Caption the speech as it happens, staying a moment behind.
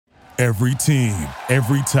Every team,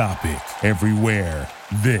 every topic, everywhere.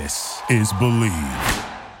 This is Believe.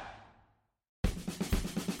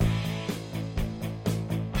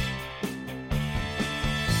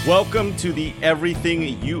 Welcome to the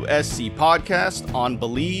Everything USC podcast on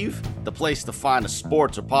Believe, the place to find a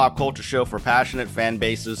sports or pop culture show for passionate fan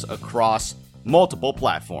bases across multiple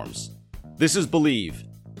platforms. This is Believe,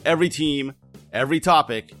 every team, every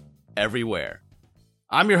topic, everywhere.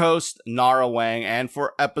 I'm your host, Nara Wang, and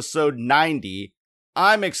for episode 90,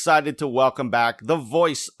 I'm excited to welcome back the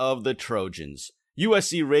voice of the Trojans,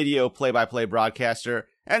 USC radio play-by-play broadcaster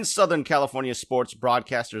and Southern California Sports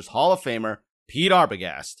Broadcasters Hall of Famer, Pete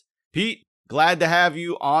Arbogast. Pete, glad to have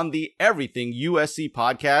you on the Everything USC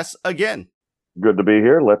podcast again. Good to be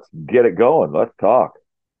here. Let's get it going. Let's talk.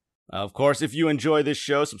 Of course, if you enjoy this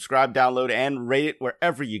show, subscribe, download, and rate it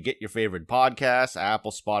wherever you get your favorite podcasts,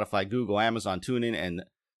 Apple, Spotify, Google, Amazon, TuneIn, and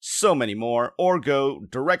so many more. Or go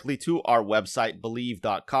directly to our website,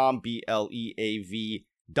 Believe.com, BLEAV.com,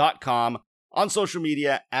 on social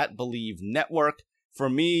media at Believe Network. For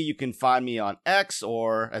me, you can find me on X,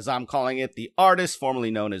 or as I'm calling it, the artist,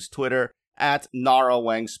 formerly known as Twitter, at Nara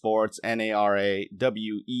Wang Sports, NARAWENG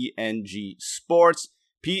Sports.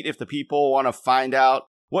 Pete, if the people want to find out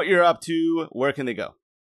what you're up to, where can they go?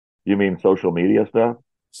 You mean social media stuff?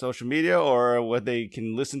 Social media, or what they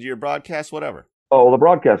can listen to your broadcast, whatever. Oh, the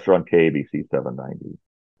broadcasts are on KABC 790.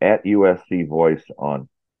 At USC Voice on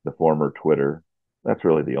the former Twitter. That's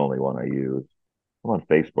really the only one I use. I'm on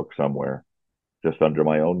Facebook somewhere, just under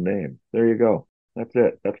my own name. There you go. That's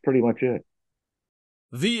it. That's pretty much it.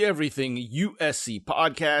 The Everything USC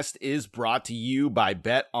podcast is brought to you by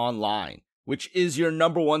Bet Online, which is your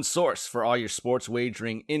number one source for all your sports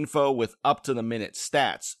wagering info with up-to-the-minute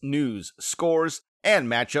stats, news, scores, and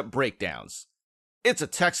matchup breakdowns. It's a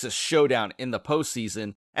Texas showdown in the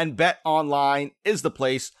postseason, and Bet Online is the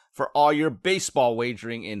place for all your baseball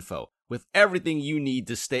wagering info, with everything you need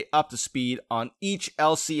to stay up to speed on each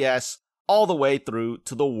LCS all the way through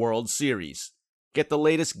to the World Series. Get the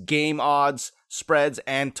latest game odds, spreads,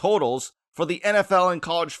 and totals for the NFL and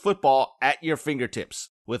college football at your fingertips,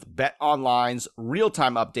 with Bet Online's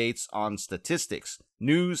real-time updates on statistics,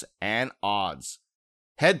 news, and odds.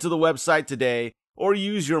 Head to the website today or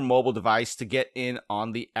use your mobile device to get in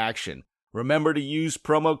on the action. Remember to use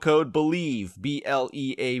promo code BELIEVE,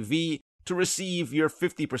 B-L-E-A-V, to receive your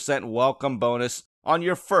 50% welcome bonus on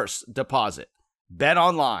your first deposit. Bet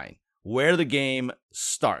Online, where the game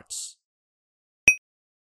starts.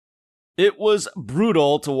 It was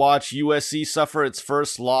brutal to watch USC suffer its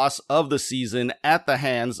first loss of the season at the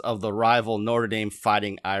hands of the rival Notre Dame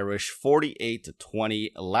Fighting Irish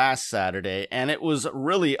 48-20 last Saturday, and it was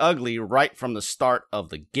really ugly right from the start of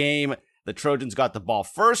the game. The Trojans got the ball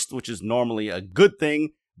first, which is normally a good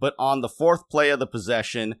thing, but on the fourth play of the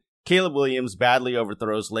possession, Caleb Williams badly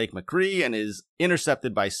overthrows Lake McCree and is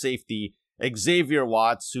intercepted by safety Xavier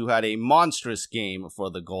Watts, who had a monstrous game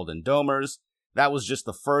for the Golden Domers. That was just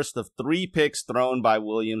the first of 3 picks thrown by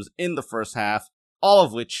Williams in the first half, all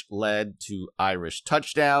of which led to Irish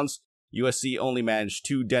touchdowns. USC only managed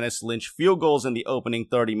 2 Dennis Lynch field goals in the opening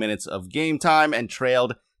 30 minutes of game time and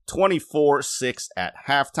trailed 24-6 at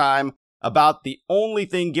halftime. About the only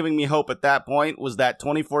thing giving me hope at that point was that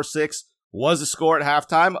 24-6 was the score at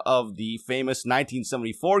halftime of the famous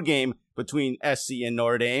 1974 game between SC and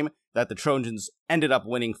Notre Dame that the Trojans ended up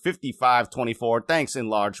winning 55-24, thanks in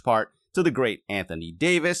large part to the great Anthony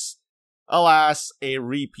Davis. Alas, a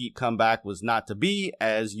repeat comeback was not to be,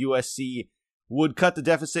 as USC would cut the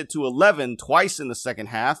deficit to 11 twice in the second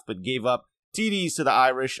half, but gave up TDs to the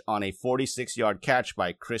Irish on a 46-yard catch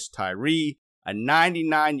by Chris Tyree, a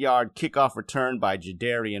 99-yard kickoff return by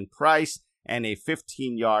Jadarian Price, and a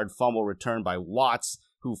 15-yard fumble return by Watts,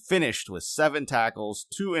 who finished with 7 tackles,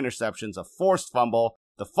 2 interceptions, a forced fumble,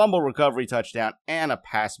 the fumble recovery touchdown, and a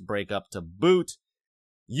pass breakup to boot.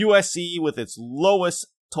 USC, with its lowest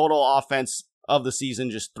total offense of the season,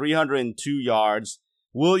 just 302 yards.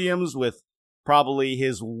 Williams, with probably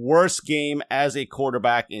his worst game as a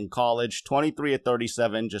quarterback in college,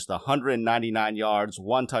 23-37, just 199 yards,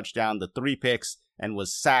 1 touchdown, the 3 picks, and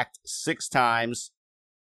was sacked 6 times.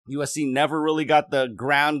 USC never really got the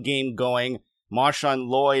ground game going. Marshawn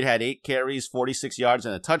Lloyd had 8 carries, 46 yards,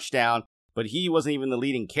 and a touchdown, but he wasn't even the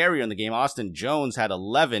leading carrier in the game. Austin Jones had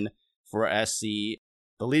 11 for SC.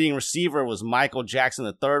 The leading receiver was Michael Jackson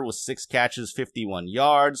III with 6 catches, 51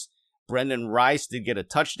 yards. Brendan Rice did get a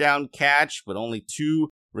touchdown catch, but only 2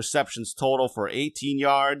 receptions total for 18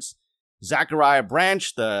 yards. Zachariah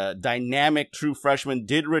Branch, the dynamic true freshman,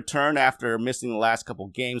 did return after missing the last couple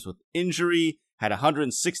games with injury, had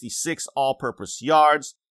 166 all-purpose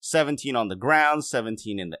yards, 17 on the ground,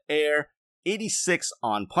 17 in the air, 86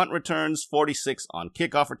 on punt returns, 46 on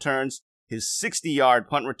kickoff returns. His 60-yard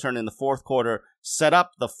punt return in the fourth quarter set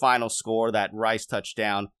up the final score, that Rice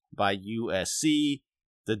touchdown by USC.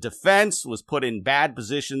 The defense was put in bad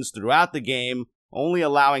positions throughout the game, only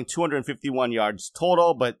allowing 251 yards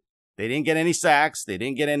total, but they didn't get any sacks. They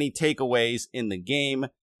didn't get any takeaways in the game.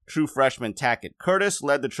 True freshman Tackett Curtis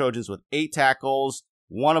led the Trojans with 8 tackles,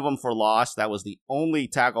 one of them for loss. That was the only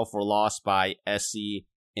tackle for loss by SC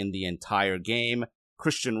in the entire game.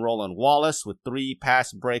 Christian Roland Wallace with 3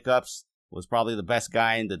 pass breakups was probably the best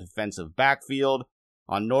guy in the defensive backfield.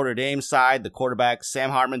 On Notre Dame's side, the quarterback Sam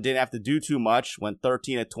Hartman didn't have to do too much, went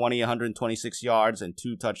 13 of 20, 126 yards and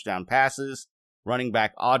 2 touchdown passes. Running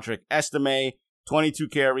back Audric Estime, 22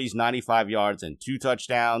 carries, 95 yards and 2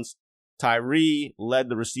 touchdowns. Tyree led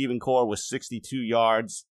the receiving corps with 62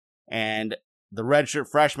 yards. And the redshirt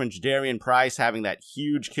freshman Jadarian Price having that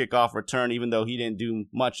huge kickoff return, even though he didn't do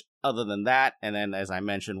much other than that. And then, as I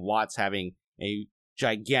mentioned, Watts having a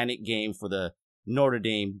gigantic game for the Notre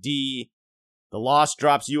Dame D. The loss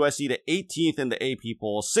drops USC to 18th in the AP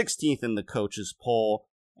poll, 16th in the coaches poll.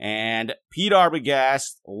 And Pete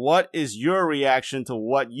Arbogast, what is your reaction to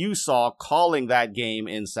what you saw calling that game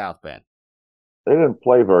in South Bend? They didn't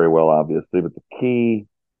play very well, obviously, but the key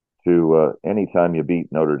to any time you beat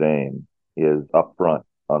Notre Dame is up front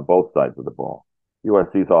on both sides of the ball.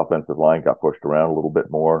 USC's offensive line got pushed around a little bit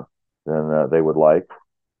more than they would like,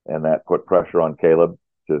 and that put pressure on Caleb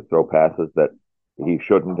to throw passes that he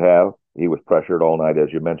shouldn't have. He was pressured all night, as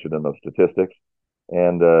you mentioned in those statistics,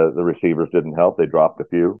 and the receivers didn't help. They dropped a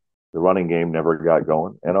few. The running game never got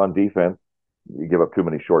going. And on defense, you give up too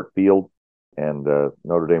many short fields, and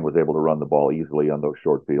Notre Dame was able to run the ball easily on those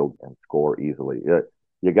short fields and score easily.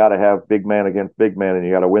 You got to have big man against big man, and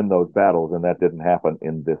you got to win those battles, and that didn't happen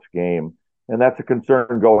in this game. And that's a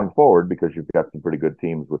concern going forward because you've got some pretty good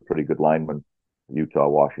teams with pretty good linemen, Utah,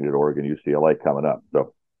 Washington, Oregon, UCLA coming up.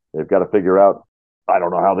 So they've got to figure out, I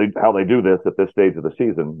don't know how they do this at this stage of the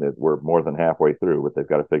season. We're more than halfway through, but they've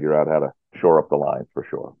got to figure out how to shore up the lines for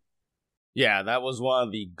sure. Yeah, that was one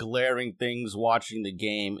of the glaring things watching the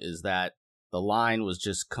game, is that the line was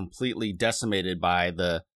just completely decimated by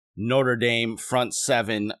the Notre Dame front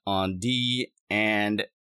seven on D. And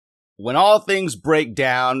when all things break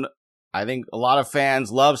down, I think a lot of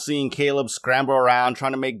fans love seeing Caleb scramble around,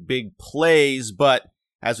 trying to make big plays. But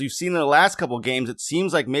as we've seen in the last couple of games, it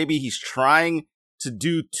seems like maybe he's trying to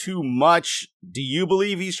do too much. Do you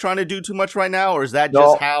believe he's trying to do too much right now, or is that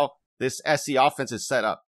just how this SC offense is set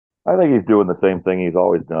up? I think he's doing the same thing he's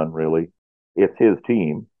always done, really. It's his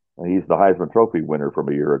team, and he's the Heisman Trophy winner from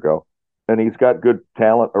a year ago. And he's got good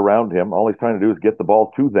talent around him. All he's trying to do is get the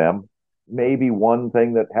ball to them. Maybe one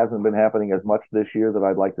thing that hasn't been happening as much this year that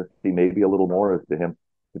I'd like to see maybe a little more is to him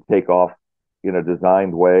to take off in a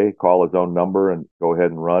designed way, call his own number, and go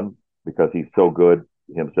ahead and run, because he's so good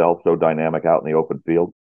himself, so dynamic out in the open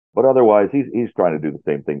field. But otherwise, he's trying to do the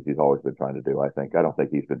same things he's always been trying to do, I think. I don't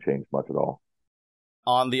think he's been changed much at all.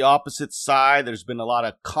 On the opposite side, there's been a lot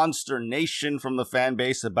of consternation from the fan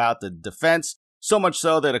base about the defense. So much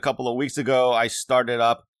so that a couple of weeks ago, I started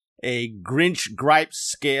up a Grinch gripe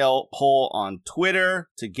scale poll on Twitter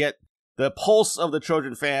to get the pulse of the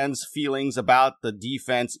Trojan fans' feelings about the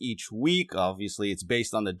defense each week. Obviously, it's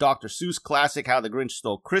based on the Dr. Seuss classic, How the Grinch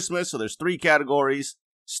Stole Christmas. So there's 3 categories: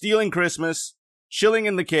 stealing Christmas, chilling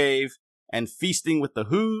in the cave, and feasting with the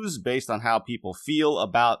Who's, based on how people feel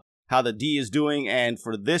about how the D is doing. And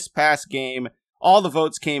for this past game, all the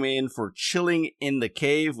votes came in for chilling in the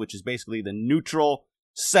cave, which is basically the neutral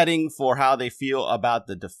setting for how they feel about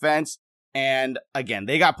the defense. And again,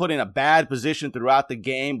 they got put in a bad position throughout the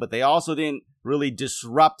game, but they also didn't really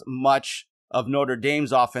disrupt much of Notre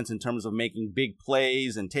Dame's offense in terms of making big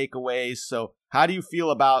plays and takeaways. So how do you feel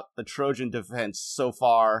about the Trojan defense so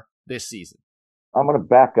far this season? I'm going to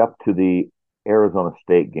back up to the Arizona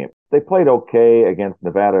State game. They played okay against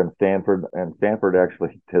Nevada and Stanford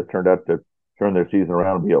actually has turned out to turn their season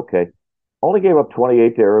around and be okay. Only gave up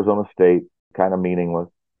 28 to Arizona State, kind of meaningless.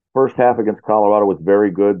 First half against Colorado was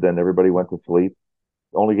very good, then everybody went to sleep.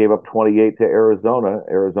 Only gave up 28 to Arizona.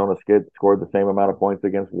 Arizona scored the same amount of points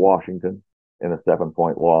against Washington in a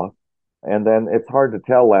 7-point loss. And then it's hard to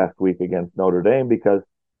tell last week against Notre Dame because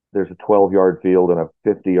there's a 12-yard field and a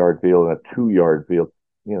 50-yard field and a 2-yard field.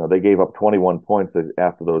 You know, they gave up 21 points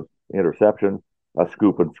after those interceptions. A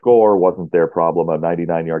scoop and score wasn't their problem. A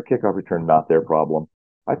 99-yard kickoff return, not their problem.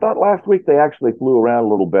 I thought last week they actually flew around a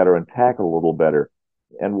little better and tackled a little better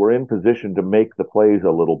and were in position to make the plays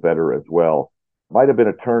a little better as well. Might have been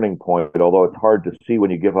a turning point, although it's hard to see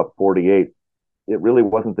when you give up 48 it really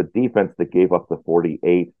wasn't the defense that gave up the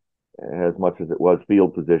 48 as much as it was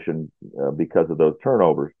field position because of those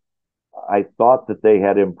turnovers. I thought that they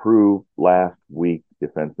had improved last week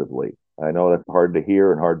defensively. I know that's hard to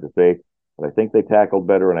hear and hard to say, but I think they tackled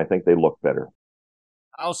better and I think they looked better.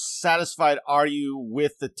 How satisfied are you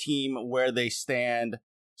with the team where they stand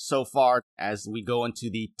so far as we go into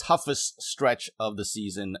the toughest stretch of the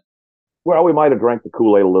season? Well, we might have drank the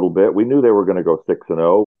Kool-Aid a little bit. We knew they were going to go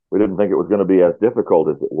 6-0. We didn't think it was going to be as difficult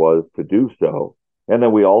as it was to do so. And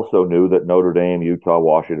then we also knew that Notre Dame, Utah,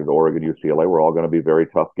 Washington, Oregon, UCLA were all going to be very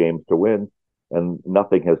tough games to win. And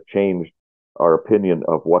nothing has changed our opinion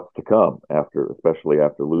of what's to come especially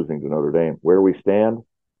after losing to Notre Dame. Where we stand,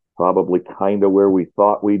 probably kind of where we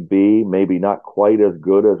thought we'd be, maybe not quite as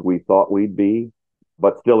good as we thought we'd be,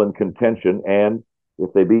 but still in contention. And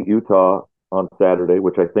if they beat Utah on Saturday,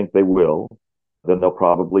 which I think they will, then they'll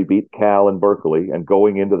probably beat Cal and Berkeley. And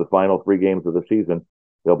going into the final 3 games of the season,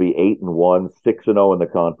 they'll be 8-1, 6-0 in the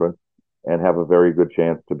conference, and have a very good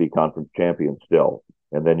chance to be conference champions still.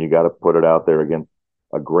 And then you got to put it out there against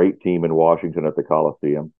a great team in Washington at the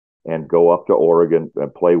Coliseum, and go up to Oregon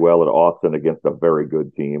and play well at Austin against a very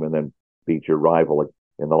good team, and then beat your rival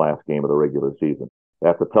in the last game of the regular season.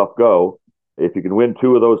 That's a tough go. If you can win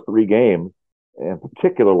 2 of those 3 games, and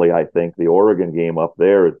particularly I think the Oregon game up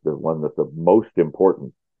there is the one that's the most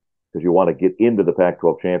important, because you want to get into the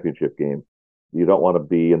Pac-12 championship game. You don't want to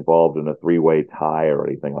be involved in a 3-way tie or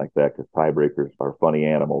anything like that, because tiebreakers are funny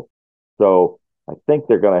animals. So I think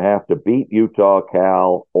they're going to have to beat Utah,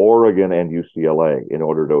 Cal, Oregon, and UCLA in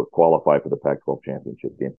order to qualify for the Pac-12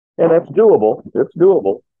 championship game. And that's doable. It's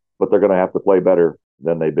doable. But they're going to have to play better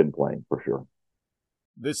than they've been playing, for sure.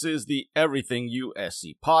 This is the Everything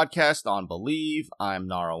USC podcast on Believe. I'm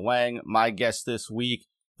Nara Wang. My guest this week,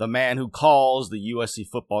 the man who calls the USC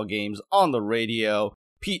football games on the radio,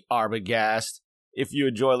 Pete Arbogast. If you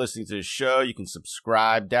enjoy listening to the show, you can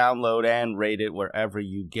subscribe, download, and rate it wherever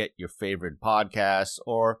you get your favorite podcasts,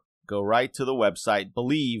 or go right to the website,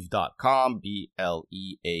 Believe.com,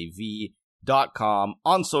 BLEAV.com,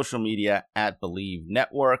 on social media at Believe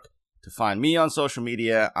Network. To find me on social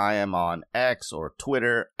media, I am on X or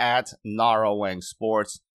Twitter at Naraweng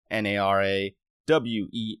Sports, NARAWENG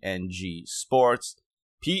Sports.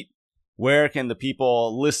 Pete, where can the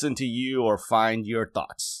people listen to you or find your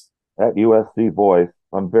thoughts? At USC Voice,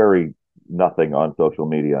 I'm very nothing on social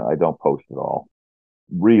media. I don't post at all.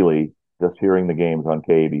 Really, just hearing the games on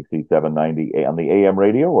KABC 790 on the AM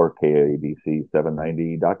radio or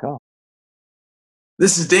KABC790.com.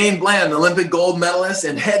 This is Dane Bland, Olympic gold medalist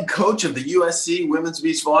and head coach of the USC women's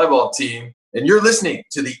beach volleyball team. And you're listening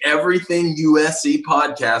to the Everything USC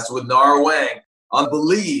podcast with Nara Wang on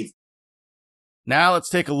Believe. Now let's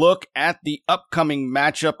take a look at the upcoming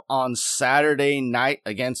matchup on Saturday night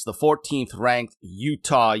against the 14th ranked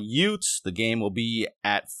Utah Utes. The game will be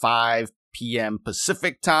at 5 p.m.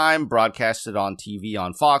 Pacific time, broadcasted on TV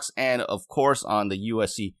on Fox, and of course on the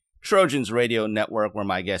USC Trojans radio network, where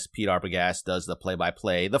my guest Pete Arbogast does the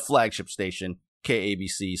play-by-play, the flagship station,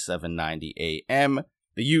 KABC 790 AM.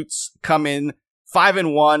 The Utes come in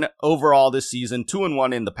 5-1 overall this season,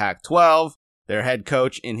 2-1 in the Pac-12. Their head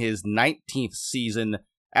coach in his 19th season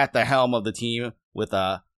at the helm of the team with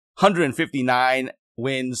 159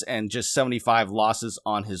 wins and just 75 losses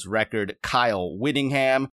on his record, Kyle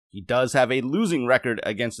Whittingham. He does have a losing record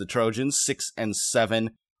against the Trojans, 6-7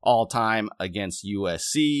 all-time against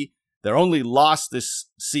USC. Their only loss this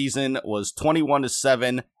season was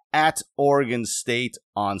 21-7 at Oregon State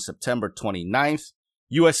on September 29th.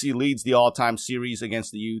 USC leads the all-time series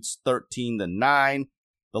against the Utes 13-9.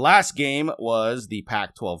 The last game was the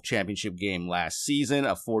Pac-12 championship game last season,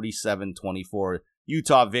 a 47-24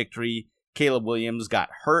 Utah victory. Caleb Williams got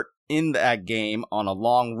hurt in that game on a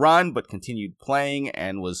long run, but continued playing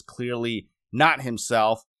and was clearly not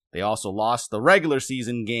himself. They also lost the regular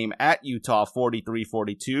season game at Utah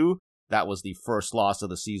 43-42. That was the first loss of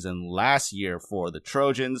the season last year for the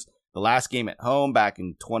Trojans. The last game at home back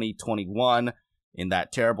in 2021 in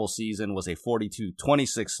that terrible season was a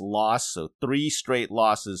 42-26 loss, so 3 straight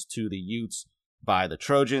losses to the Utes by the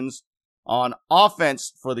Trojans. On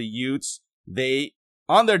offense for the Utes, they,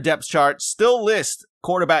 on their depth chart, still list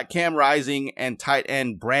quarterback Cam Rising and tight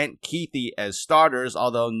end Brant Keithy as starters,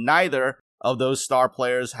 although neither of those star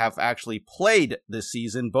players have actually played this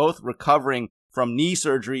season, both recovering from knee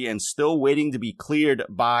surgery and still waiting to be cleared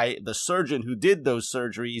by the surgeon who did those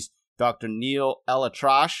surgeries, Dr. Neil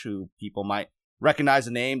Elatrash, who people might recognize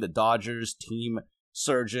the name, the Dodgers team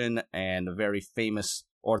surgeon and a very famous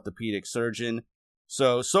orthopedic surgeon.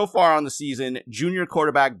 So far on the season, junior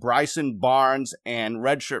quarterback Bryson Barnes and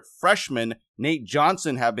redshirt freshman Nate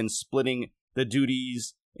Johnson have been splitting the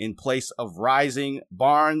duties in place of Rising.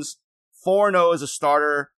 Barnes, 4-0 as a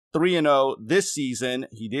starter, 3-0 this season.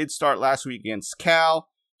 He did start last week against Cal.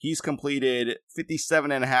 He's completed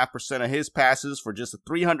 57.5% of his passes for just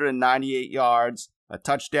 398 yards, a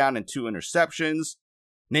touchdown, and 2 interceptions.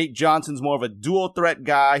 Nate Johnson's more of a dual threat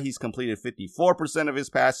guy. He's completed 54% of his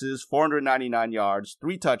passes, 499 yards,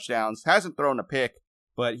 3 touchdowns, hasn't thrown a pick,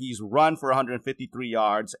 but he's run for 153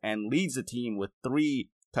 yards and leads the team with 3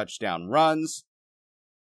 touchdown runs.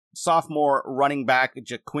 Sophomore running back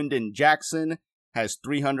Jaquindon Jackson has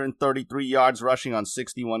 333 yards rushing on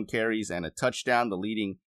 61 carries and a touchdown, the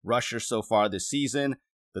leading rusher so far this season.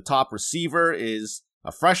 The top receiver is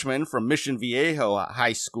a freshman from Mission Viejo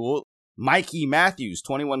High School, Mikey Matthews,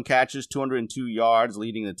 21 catches, 202 yards,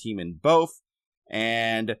 leading the team in both.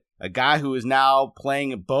 And a guy who is now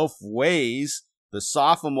playing both ways, the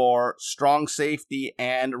sophomore strong safety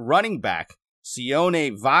and running back,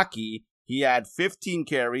 Sione Vaki. He had 15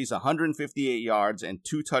 carries, 158 yards, and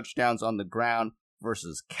 2 touchdowns on the ground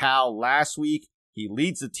versus Cal last week. He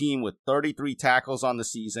leads the team with 33 tackles on the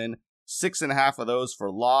season, 6.5 of those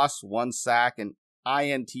for loss, 1 sack, an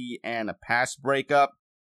INT, and a pass breakup.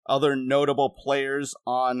 Other notable players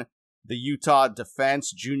on the Utah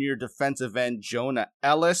defense, junior defensive end Jonah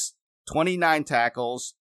Ellis, 29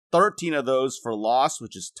 tackles, 13 of those for loss,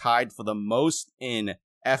 which is tied for the most in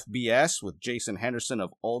FBS with Jason Henderson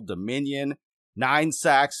of Old Dominion. 9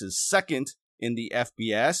 sacks is second in the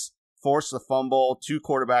FBS. Forced a fumble, 2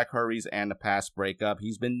 quarterback hurries, and a pass breakup.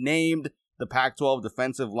 He's been named the Pac-12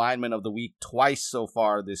 Defensive Lineman of the Week twice so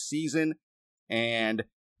far this season. And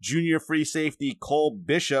junior free safety Cole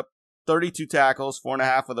Bishop, 32 tackles,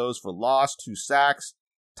 4.5 of those for loss, 2 sacks,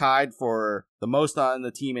 tied for the most on the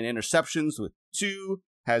team in interceptions with 2,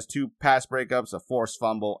 has 2 pass breakups, a forced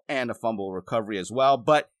fumble, and a fumble recovery as well.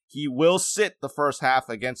 But he will sit the first half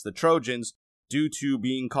against the Trojans due to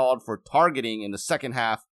being called for targeting in the second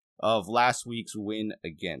half of last week's win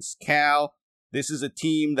against Cal. This is a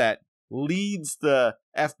team that leads the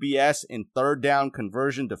FBS in third down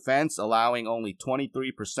conversion defense, allowing only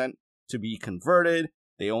 23% to be converted.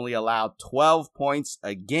 They only allowed 12 points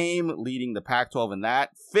a game, leading the Pac-12 in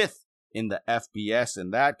that, 5th in the FBS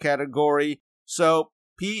in that category. So,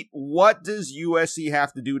 Pete, what does USC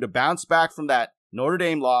have to do to bounce back from that Notre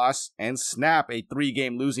Dame loss and snap a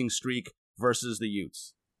 3-game losing streak versus the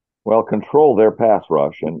Utes? Well, control their pass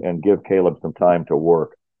rush and give Caleb some time to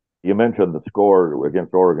work. You mentioned the score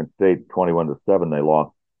against Oregon State, 21-7 they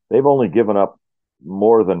lost. They've only given up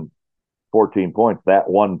more than 14 points that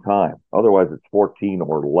one time. Otherwise, it's 14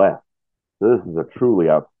 or less. So this is a truly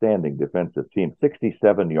outstanding defensive team.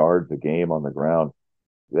 67 yards a game on the ground.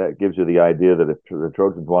 That gives you the idea that if the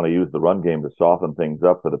Trojans want to use the run game to soften things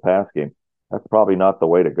up for the pass game, that's probably not the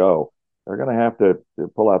way to go. They're going to have to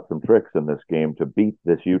pull out some tricks in this game to beat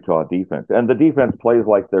this Utah defense. And the defense plays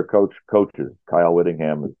like their coaches. Kyle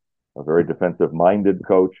Whittingham is a very defensive-minded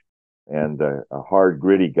coach and a hard,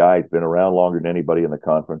 gritty guy. He's been around longer than anybody in the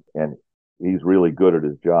conference, and he's really good at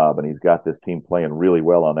his job, and he's got this team playing really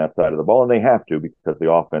well on that side of the ball, and they have to because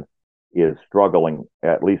the offense is struggling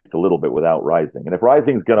at least a little bit without Rising. And if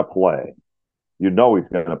Rising's going to play, you know he's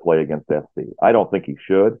going to play against SC. I don't think he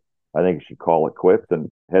should. I think he should call it quits and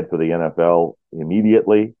head for the NFL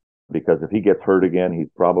immediately, because if he gets hurt again, he's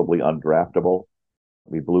probably undraftable.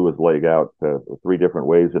 He blew his leg out 3 different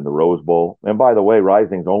ways in the Rose Bowl. And by the way,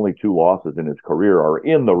 Rising's only 2 losses in his career are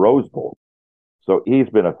in the Rose Bowl. So he's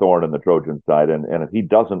been a thorn in the Trojan side. And if he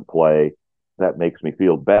doesn't play, that makes me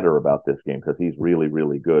feel better about this game because he's really,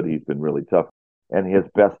 really good. He's been really tough. And his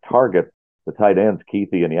best targets, the tight ends,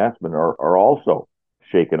 Keithy and Yasmin, are also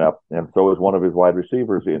shaken up. And so is one of his wide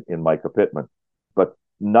receivers in Micah Pittman. But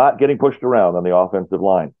not getting pushed around on the offensive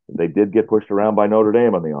line. They did get pushed around by Notre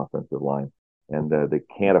Dame on the offensive line. And they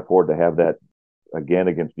can't afford to have that again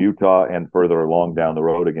against Utah and further along down the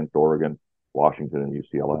road against Oregon, Washington, and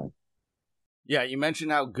UCLA. Yeah, you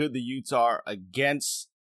mentioned how good the Utes are against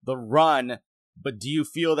the run, but do you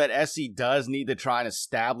feel that SC does need to try and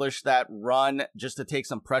establish that run just to take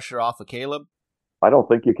some pressure off of Caleb? I don't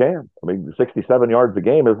think you can. I mean, 67 yards a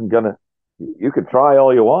game isn't going to – you could try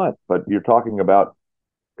all you want, but you're talking about –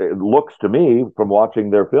 it looks to me from watching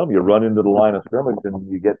their film, you run into the line of scrimmage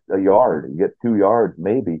and you get a yard, you get 2 yards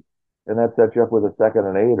maybe, and that sets you up with a 2nd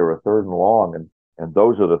and 8 or a 3rd and long. And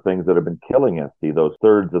those are the things that have been killing SC, those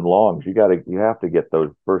 3rds and longs. You have to get those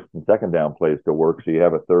 1st and 2nd down plays to work so you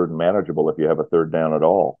have a 3rd and manageable if you have a 3rd down at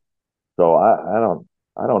all. So I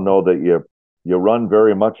don't know that you run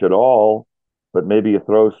very much at all, but maybe you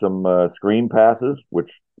throw some screen passes, which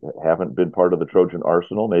haven't been part of the Trojan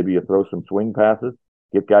arsenal. Maybe you throw some swing passes.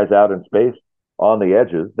 Get guys out in space on the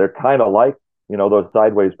edges. They're kind of like those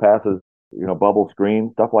sideways passes, bubble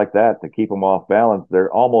screens, stuff like that to keep them off balance.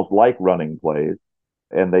 They're almost like running plays,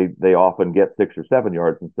 and they often get 6 or 7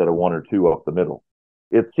 yards instead of 1 or 2 up the middle.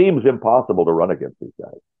 It seems impossible to run against these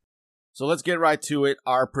guys. So let's get right to it.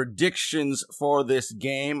 Our predictions for this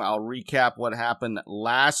game. I'll recap what happened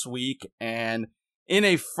last week. And in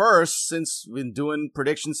a first, since we've been doing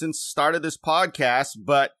predictions since started this podcast,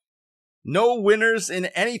 but no winners in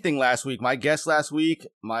anything last week. My guest last week,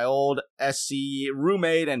 my old SC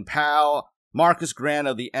roommate and pal, Marcus Grant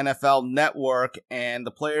of the NFL Network, and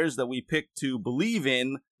the players that we picked to believe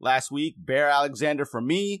in last week, Bear Alexander for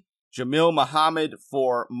me, Jamil Muhammad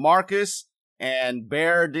for Marcus, and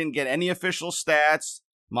Bear didn't get any official stats.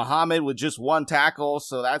 Muhammad with just 1 tackle,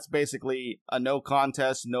 so that's basically a no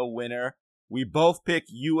contest, no winner. We both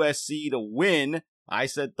picked USC to win. I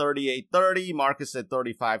said 38-30, Marcus said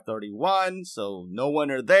 35-31, so no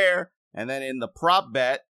winner there. And then in the prop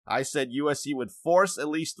bet, I said USC would force at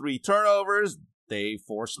least 3 turnovers. They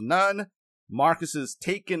forced none. Marcus's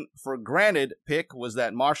taken for granted pick was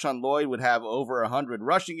that Marshawn Lloyd would have over 100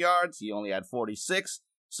 rushing yards. He only had 46.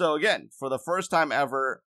 So again, for the first time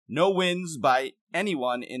ever, no wins by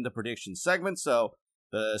anyone in the prediction segment. So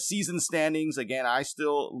the season standings, again, I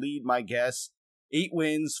still lead my guess. 8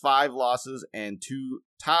 wins, 5 losses, and 2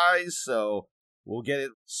 ties. So we'll get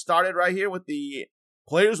it started right here with the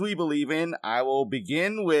players we believe in. I will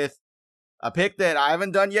begin with a pick that I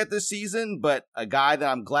haven't done yet this season, but a guy that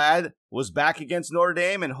I'm glad was back against Notre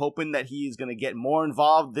Dame and hoping that he is going to get more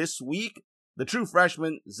involved this week. The true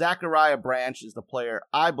freshman, Zachariah Branch, is the player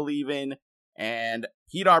I believe in. And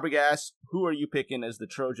Pete Arbogast, who are you picking as the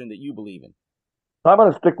Trojan that you believe in? I'm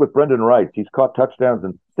going to stick with Brendan Rice. He's caught touchdowns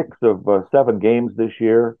in 6 of 7 games this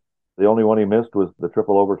year. The only one he missed was the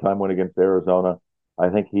triple overtime win against Arizona. I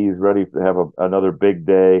think he's ready to have another big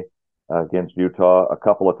day against Utah. A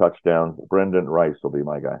couple of touchdowns. Brendan Rice will be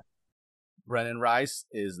my guy. Brendan Rice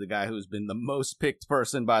is the guy who's been the most picked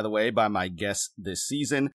person, by the way, by my guests this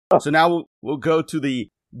season. So now we'll go to the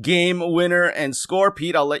game winner and score.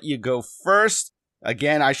 Pete, I'll let you go first.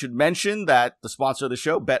 Again, I should mention that the sponsor of the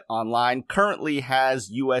show, Bet Online, currently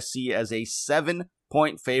has USC as a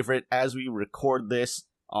 7-point favorite as we record this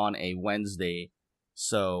on a Wednesday.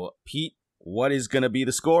 So, Pete, what is going to be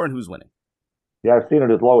the score and who's winning? Yeah, I've seen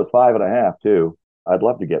it as low as 5.5, too. I'd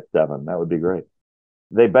love to get 7. That would be great.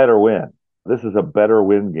 They better win. This is a better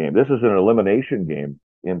win game. This is an elimination game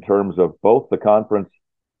in terms of both the conference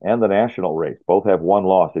and the national race. Both have 1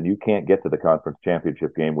 loss, and you can't get to the conference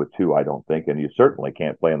championship game with 2, I don't think, and you certainly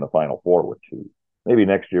can't play in the Final Four with 2. Maybe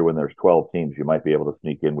next year when there's 12 teams, you might be able to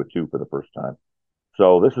sneak in with 2 for the first time.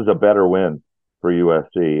 So this is a better win for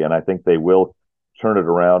USC, and I think they will turn it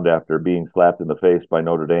around after being slapped in the face by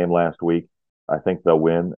Notre Dame last week. I think they'll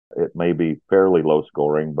win. It may be fairly low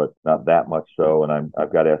scoring, but not that much so, and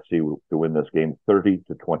I've got SC to win this game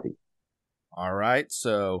 30-20. All right,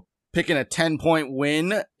 so picking a 10-point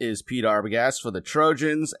win is Pete Arbogast for the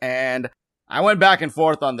Trojans, and I went back and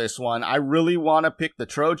forth on this one. I really want to pick the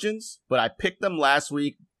Trojans, but I picked them last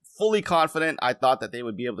week, fully confident. I thought that they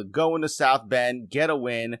would be able to go into South Bend, get a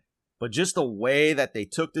win, but just the way that they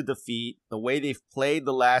took the defeat, the way they've played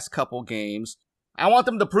the last couple games, I want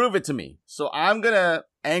them to prove it to me. So I'm going to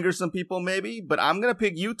anger some people maybe, but I'm going to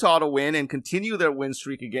pick Utah to win and continue their win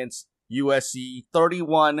streak against USC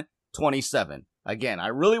 31-27. Again, I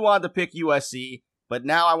really wanted to pick USC, but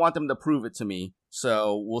now I want them to prove it to me.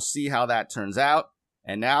 So we'll see how that turns out.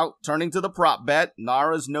 And now, turning to the prop bet,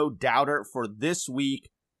 Nara's no doubter for this week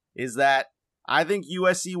is that I think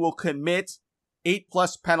USC will commit 8+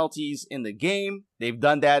 penalties in the game. They've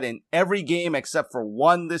done that in every game except for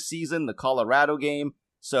 1 this season, the Colorado game.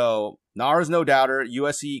 So Nara's no doubter,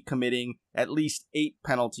 USC committing at least 8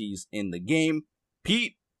 penalties in the game.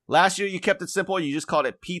 Pete, last year you kept it simple. You just called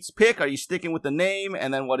it Pete's pick. Are you sticking with the name?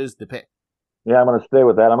 And then what is the pick? Yeah, I'm going to stay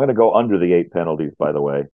with that. I'm going to go under the 8 penalties, by the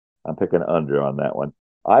way. I'm picking under on that one.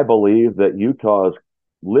 I believe that Utah's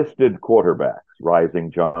listed quarterbacks,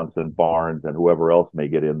 Rising, Johnson, Barnes, and whoever else may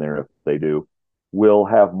get in there if they do, will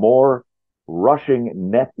have more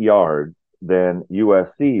rushing net yards than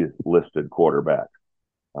USC's listed quarterbacks.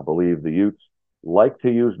 I believe the Utes like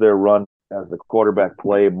to use their run as the quarterback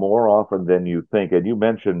play more often than you think. And you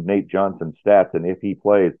mentioned Nate Johnson's stats, and if he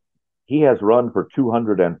plays, he has run for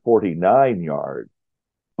 249 yards,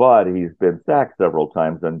 but he's been sacked several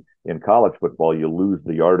times. And in college football, you lose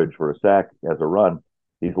the yardage for a sack as a run.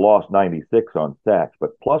 He's lost 96 on sacks,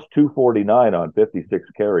 but plus 249 on 56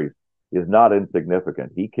 carries is not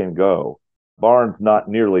insignificant. He can go. Barnes, not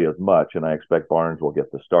nearly as much, and I expect Barnes will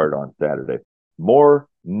get the start on Saturday. More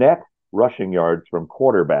net rushing yards from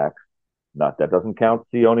quarterbacks Not that doesn't count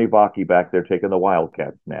Sione Vaki back there taking the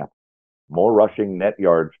Wildcat snap. More rushing net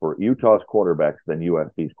yards for Utah's quarterbacks than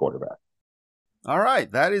USC's quarterbacks. All right,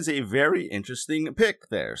 that is a very interesting pick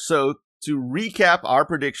there. So to recap our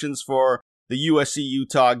predictions for the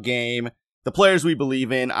USC-Utah game, the players we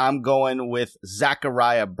believe in, I'm going with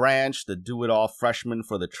Zachariah Branch, the do-it-all freshman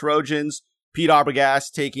for the Trojans. Pete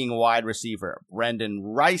Arbogast taking wide receiver Brendan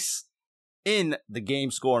Rice. In the game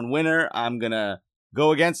scoring winner, I'm going to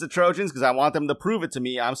go against the Trojans because I want them to prove it to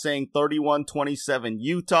me. I'm saying 31-27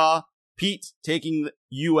 Utah. Pete taking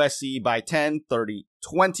USC by 10,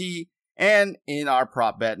 30-20. And in our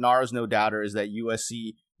prop bet, Nara's no doubter is that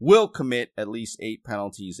USC will commit at least 8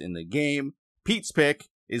 penalties in the game. Pete's pick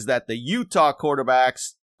is that the Utah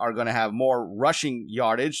quarterbacks are going to have more rushing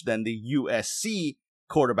yardage than the USC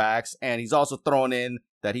quarterbacks. And he's also thrown in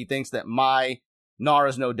that he thinks that my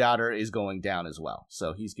Nara's no doubter is going down as well.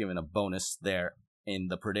 So he's given a bonus there in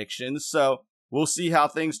the predictions. So we'll see how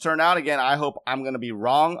things turn out. Again, I hope I'm going to be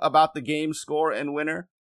wrong about the game score and winner.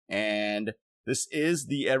 And this is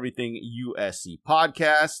the Everything USC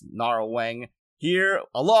podcast. Nara Weng here,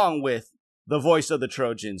 along with the voice of the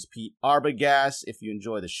Trojans, Pete Arbogast. If you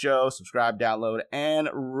enjoy the show, subscribe, download, and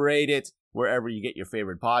rate it wherever you get your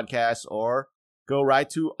favorite podcasts, or go right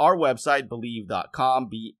to our website, Believe.com,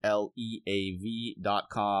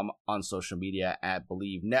 BLEAV.com, on social media at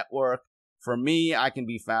Believe Network. For me, I can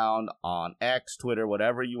be found on X, Twitter,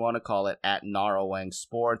 whatever you want to call it, at Naraweng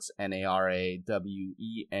Sports, Naraweng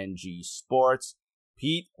Sports.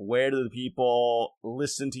 Pete, where do the people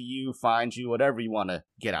listen to you, find you, whatever you want to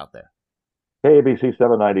get out there?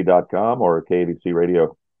 KABC790.com or KABC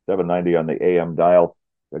Radio 790 on the AM dial.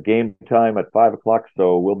 A game time at 5 o'clock,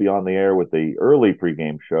 so we'll be on the air with the early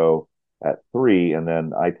pregame show at 3, and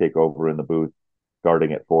then I take over in the booth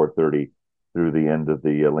starting at 4:30 through the end of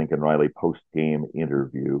the Lincoln Riley post-game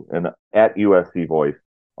interview, and at USC Voice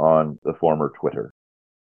on the former Twitter.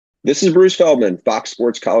 This is Bruce Feldman, Fox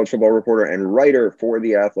Sports college football reporter and writer for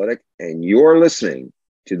The Athletic, and you're listening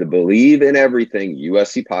to the Believe in Everything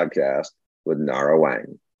USC podcast with Nara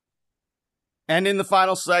Weng. And in the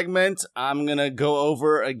final segment, I'm going to go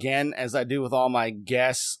over again, as I do with all my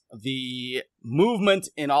guests, the movement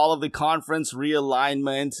in all of the conference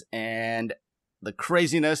realignment and the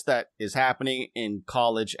craziness that is happening in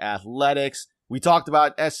college athletics. We talked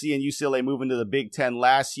about SC and UCLA moving to the Big Ten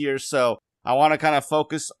last year, so I want to kind of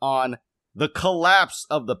focus on the collapse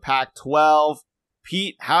of the Pac-12.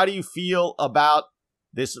 Pete, how do you feel about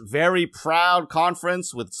this very proud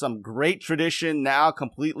conference with some great tradition now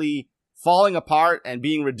completely falling apart and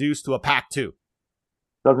being reduced to a Pac-2?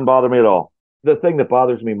 Doesn't bother me at all. The thing that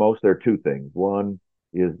bothers me most, there are two things. One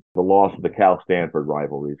is the loss of the Cal-Stanford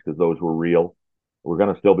rivalries, because those were real. We're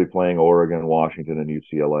going to still be playing Oregon, Washington, and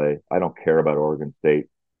UCLA. I don't care about Oregon State,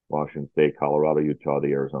 Washington State, Colorado, Utah,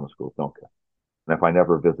 the Arizona schools. Don't care. And if I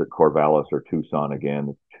never visit Corvallis or Tucson again,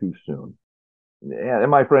 it's too soon.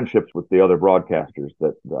 And my friendships with the other broadcasters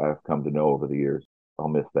that I've come to know over the years, I'll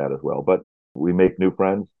miss that as well. But we make new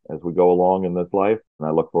friends as we go along in this life. And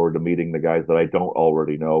I look forward to meeting the guys that I don't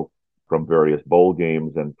already know from various bowl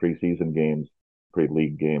games and preseason games,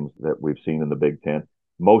 pre-league games that we've seen in the Big Ten.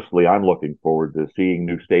 Mostly, I'm looking forward to seeing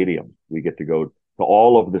new stadiums. We get to go to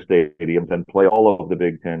all of the stadiums and play all of the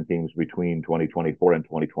Big Ten teams between 2024 and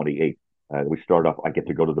 2028. We start off, I get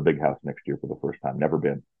to go to the Big House next year for the first time, never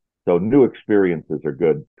been. So new experiences are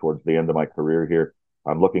good towards the end of my career here.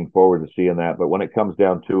 I'm looking forward to seeing that. But when it comes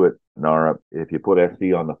down to it, Nara, if you put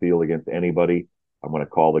SC on the field against anybody, I'm going to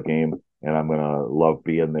call the game, and I'm going to love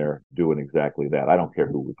being there doing exactly that. I don't care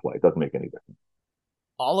who we play. It doesn't make any difference.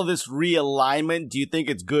 All of this realignment, do you think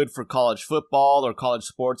it's good for college football or college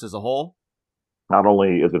sports as a whole? Not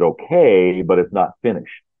only is it okay, but it's not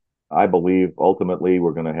finished. I believe ultimately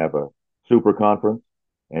we're going to have a super conference,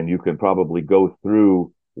 and you can probably go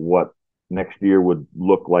through what next year would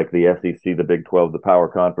look like the SEC, the Big 12, the power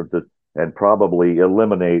conferences, and probably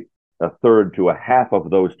eliminate a third to a half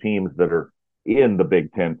of those teams that are in the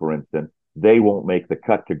Big Ten, for instance. They won't make the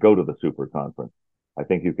cut to go to the super conference. I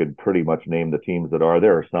think you could pretty much name the teams that are.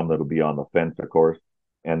 There are some that will be on the fence, of course,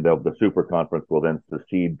 and the super conference will then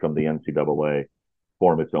secede from the NCAA,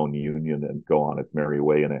 form its own union, and go on its merry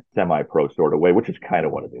way in a semi-pro sort of way, which is kind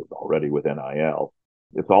of what it is already with NIL.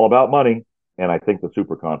 It's all about money, and I think the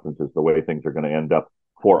super conference is the way things are going to end up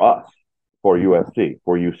for us, for USC,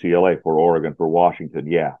 for UCLA, for Oregon, for Washington,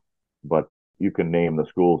 yeah. But you can name the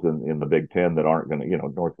schools in the Big Ten that aren't going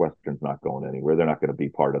to, Northwestern's not going anywhere. They're not going to be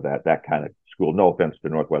part of that kind of school. No offense to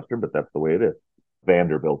Northwestern, but that's the way it is.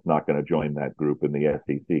 Vanderbilt's not going to join that group in the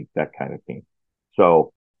SEC, that kind of team.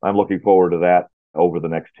 So I'm looking forward to that over the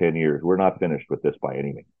next 10 years. We're not finished with this by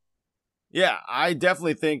any means. Yeah, I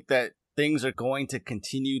definitely think that things are going to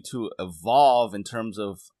continue to evolve in terms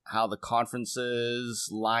of how the conferences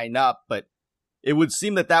line up, but it would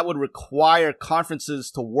seem that that would require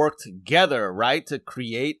conferences to work together, right, to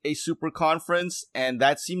create a super conference. And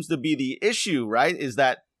that seems to be the issue, right, is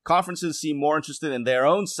that conferences seem more interested in their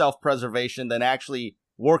own self-preservation than actually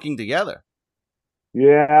working together.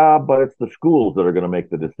 Yeah, but it's the schools that are going to make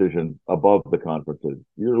the decision above the conferences.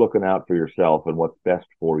 You're looking out for yourself and what's best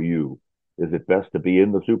for you. Is it best to be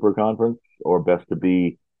in the super conference or best to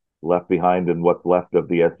be left behind in what's left of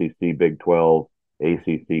the SEC, Big 12,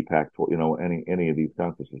 ACC, Pac-12, any of these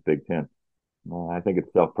conferences, Big 10? Well, I think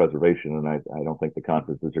it's self-preservation, and I don't think the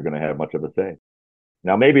conferences are going to have much of a say.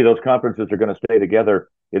 Now, maybe those conferences are going to stay together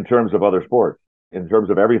in terms of other sports, in terms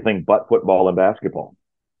of everything but football and basketball,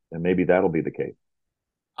 and maybe that'll be the case.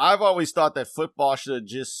 I've always thought that football should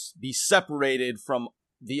just be separated from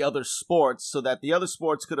the other sports so that the other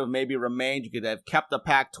sports could have maybe remained. You could have kept the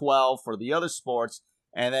Pac-12 for the other sports,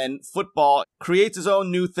 and then football creates its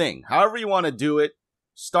own new thing. However you want to do it,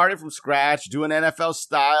 start it from scratch, do an NFL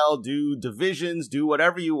style, do divisions, do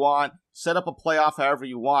whatever you want, set up a playoff however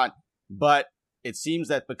you want. But it seems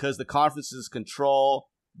that because the conferences control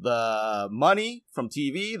the money from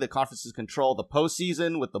TV, the conferences control the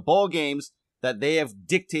postseason with the bowl games, that they have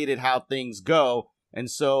dictated how things go.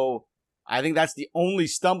 And so I think that's the only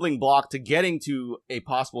stumbling block to getting to a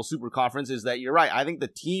possible super conference, is that you're right. I think the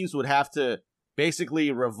teams would have to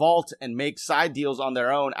basically revolt and make side deals on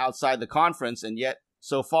their own outside the conference. And yet,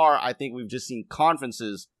 so far, I think we've just seen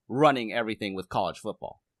conferences running everything with college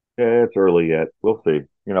football. Yeah, it's early yet. We'll see.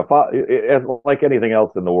 Like anything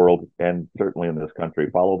else in the world, and certainly in this country,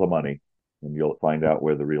 follow the money, and you'll find out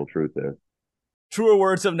where the real truth is. Truer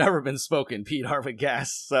words have never been spoken, Pete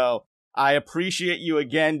Arbogast. So I appreciate you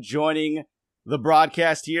again joining the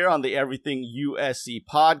broadcast here on the Everything USC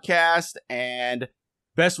podcast, and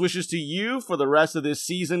best wishes to you for the rest of this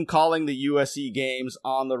season, calling the USC games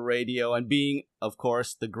on the radio and being, of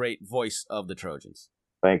course, the great voice of the Trojans.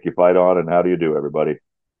 Thank you, Fight On, and how do you do, everybody?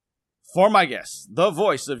 For my guest, the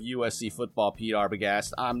voice of USC football, Pete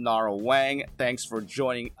Arbogast, I'm Nara Wang. Thanks for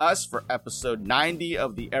joining us for episode 90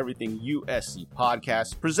 of the Everything USC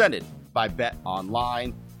podcast, presented by Bet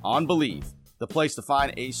Online on Believe, the place to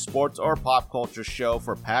find a sports or pop culture show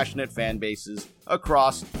for passionate fan bases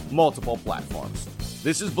across multiple platforms.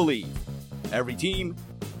 This is Believe. Every team,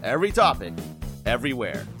 every topic,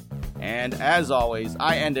 everywhere. And as always,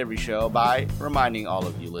 I end every show by reminding all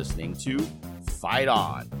of you listening to fight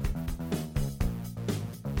on.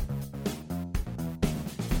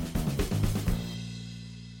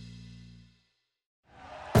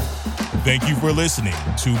 Thank you for listening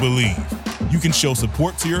to Believe. You can show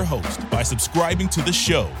support to your host by subscribing to the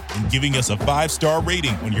show and giving us a 5-star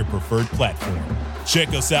rating on your preferred platform. Check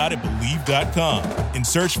us out at Believe.com and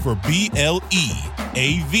search for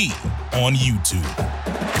BLEAV on YouTube.